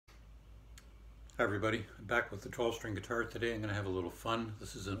Hi everybody, I'm back with the 12-string guitar today. I'm going to have a little fun.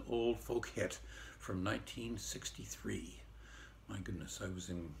 This is an old folk hit from 1963. My goodness, I was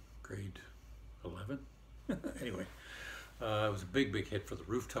in grade 11. Anyway, it was a big hit for the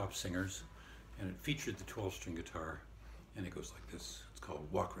Rooftop Singers, and it featured the 12-string guitar, and it goes like this. It's called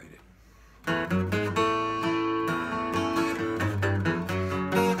Walk Right In.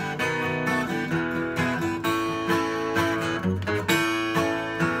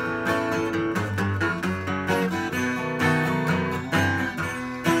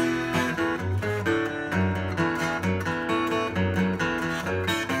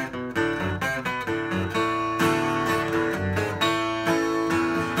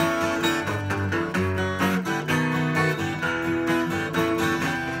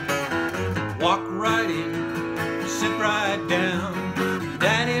 Walk right in, sit right down.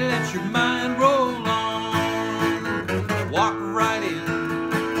 Daddy, let your mind roll on. Walk right in,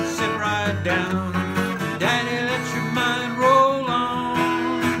 sit right down. Daddy, let your mind roll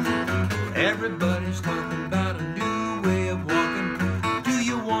on. Everybody's talking about a new way of walking. Do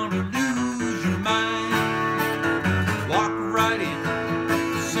you want to lose your mind? Walk right in,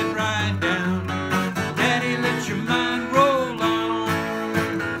 sit right down. Daddy, let your mind roll on.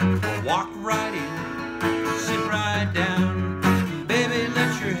 Walk right in, sit right down. Baby,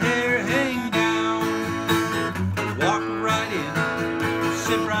 let your hair hang down. Walk right in,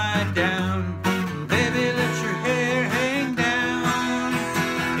 sit right down.